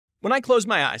When I close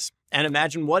my eyes and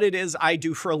imagine what it is I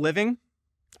do for a living,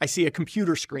 I see a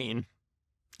computer screen.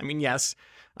 I mean, yes,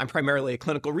 I'm primarily a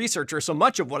clinical researcher, so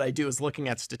much of what I do is looking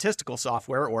at statistical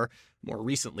software, or more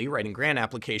recently, writing grant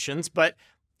applications. But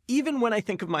even when I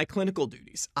think of my clinical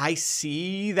duties, I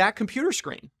see that computer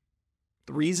screen.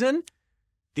 The reason?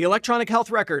 The electronic health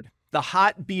record, the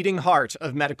hot beating heart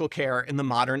of medical care in the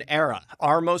modern era,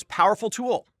 our most powerful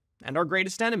tool and our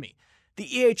greatest enemy. The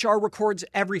EHR records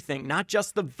everything, not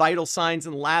just the vital signs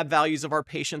and lab values of our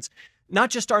patients, not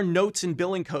just our notes and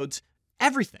billing codes,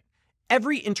 everything.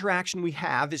 Every interaction we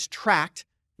have is tracked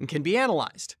and can be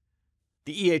analyzed.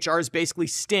 The EHR is basically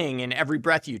Sting in every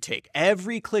breath you take,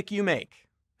 every click you make.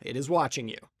 It is watching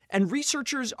you. And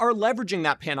researchers are leveraging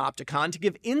that panopticon to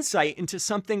give insight into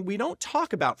something we don't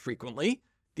talk about frequently,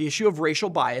 the issue of racial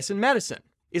bias in medicine.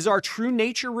 Is our true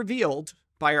nature revealed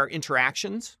by our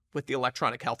interactions with the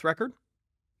electronic health record?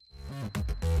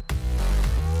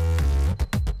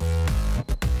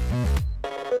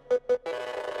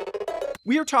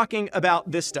 We are talking about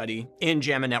this study in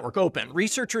JAMA Network Open.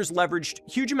 Researchers leveraged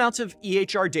huge amounts of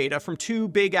EHR data from two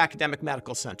big academic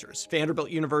medical centers, Vanderbilt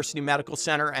University Medical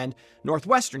Center and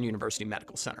Northwestern University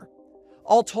Medical Center.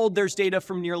 All told, there's data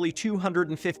from nearly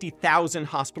 250,000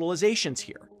 hospitalizations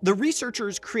here. The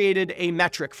researchers created a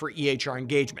metric for EHR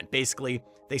engagement. Basically,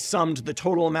 they summed the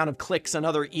total amount of clicks and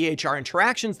other EHR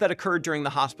interactions that occurred during the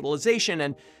hospitalization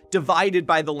and divided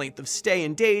by the length of stay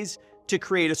in days to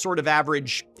create a sort of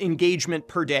average engagement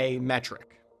per day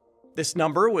metric. This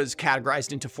number was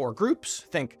categorized into 4 groups.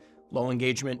 Think low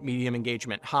engagement, medium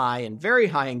engagement, high, and very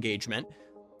high engagement.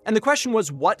 And the question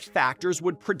was, what factors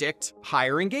would predict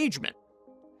higher engagement?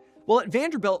 Well, at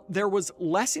Vanderbilt, there was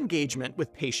less engagement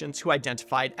with patients who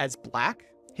identified as Black,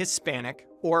 Hispanic,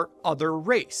 or other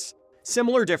race.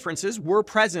 Similar differences were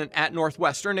present at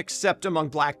Northwestern, except among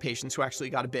Black patients who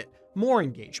actually got a bit more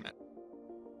engagement.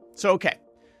 So, okay,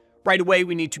 right away,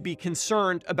 we need to be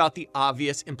concerned about the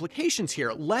obvious implications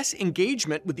here. Less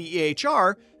engagement with the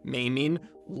EHR may mean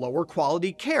lower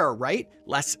quality care, right?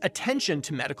 Less attention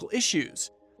to medical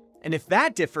issues. And if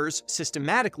that differs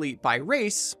systematically by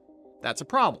race, that's a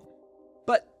problem.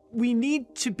 But we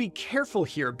need to be careful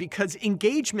here because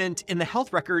engagement in the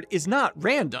health record is not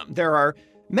random. There are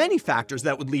many factors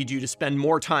that would lead you to spend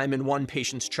more time in one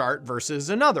patient's chart versus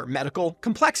another. Medical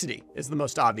complexity is the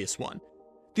most obvious one.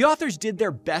 The authors did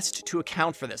their best to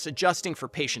account for this, adjusting for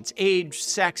patients' age,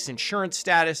 sex, insurance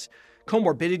status,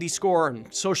 comorbidity score,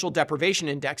 and social deprivation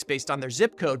index based on their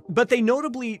zip code, but they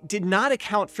notably did not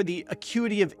account for the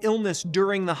acuity of illness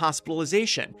during the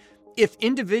hospitalization. If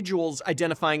individuals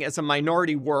identifying as a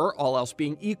minority were, all else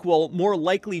being equal, more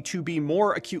likely to be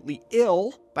more acutely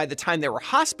ill by the time they were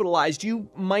hospitalized,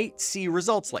 you might see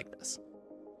results like this.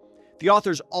 The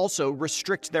authors also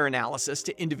restrict their analysis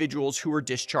to individuals who were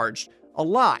discharged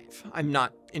alive. I'm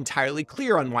not entirely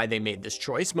clear on why they made this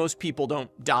choice. Most people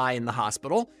don't die in the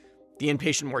hospital. The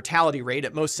inpatient mortality rate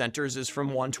at most centers is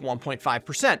from 1 to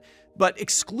 1.5%, but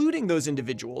excluding those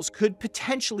individuals could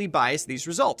potentially bias these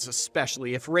results,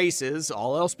 especially if race is,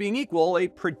 all else being equal, a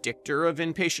predictor of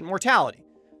inpatient mortality,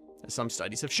 as some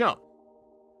studies have shown.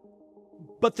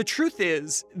 But the truth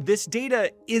is, this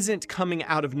data isn't coming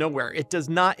out of nowhere. It does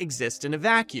not exist in a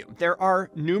vacuum. There are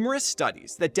numerous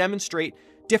studies that demonstrate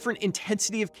different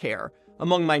intensity of care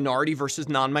among minority versus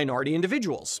non-minority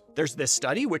individuals. There's this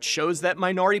study which shows that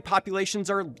minority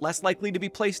populations are less likely to be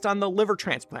placed on the liver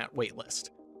transplant waitlist.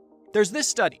 There's this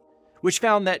study which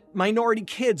found that minority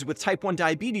kids with type 1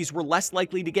 diabetes were less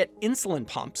likely to get insulin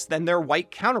pumps than their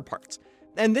white counterparts.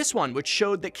 And this one which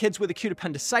showed that kids with acute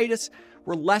appendicitis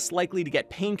were less likely to get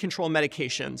pain control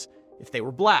medications if they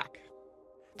were Black.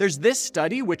 There's this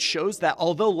study which shows that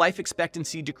although life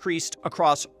expectancy decreased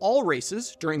across all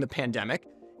races during the pandemic,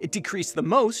 it decreased the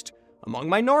most among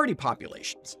minority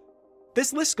populations.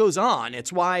 This list goes on.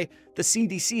 It's why the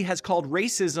CDC has called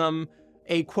racism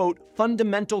a, quote,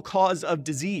 fundamental cause of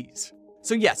disease.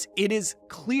 So yes, it is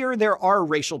clear there are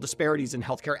racial disparities in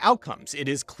healthcare outcomes. It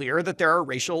is clear that there are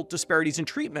racial disparities in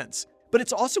treatments. But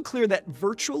it's also clear that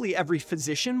virtually every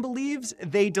physician believes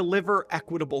they deliver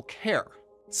equitable care.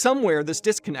 Somewhere this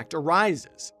disconnect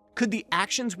arises. Could the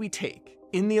actions we take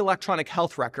in the electronic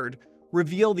health record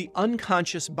reveal the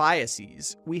unconscious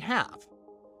biases we have?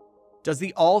 Does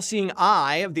the all-seeing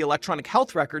eye of the electronic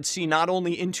health record see not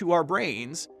only into our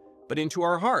brains, but into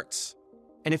our hearts?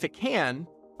 And if it can,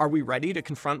 are we ready to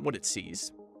confront what it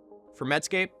sees? For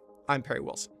Medscape, I'm Perry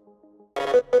Wilson.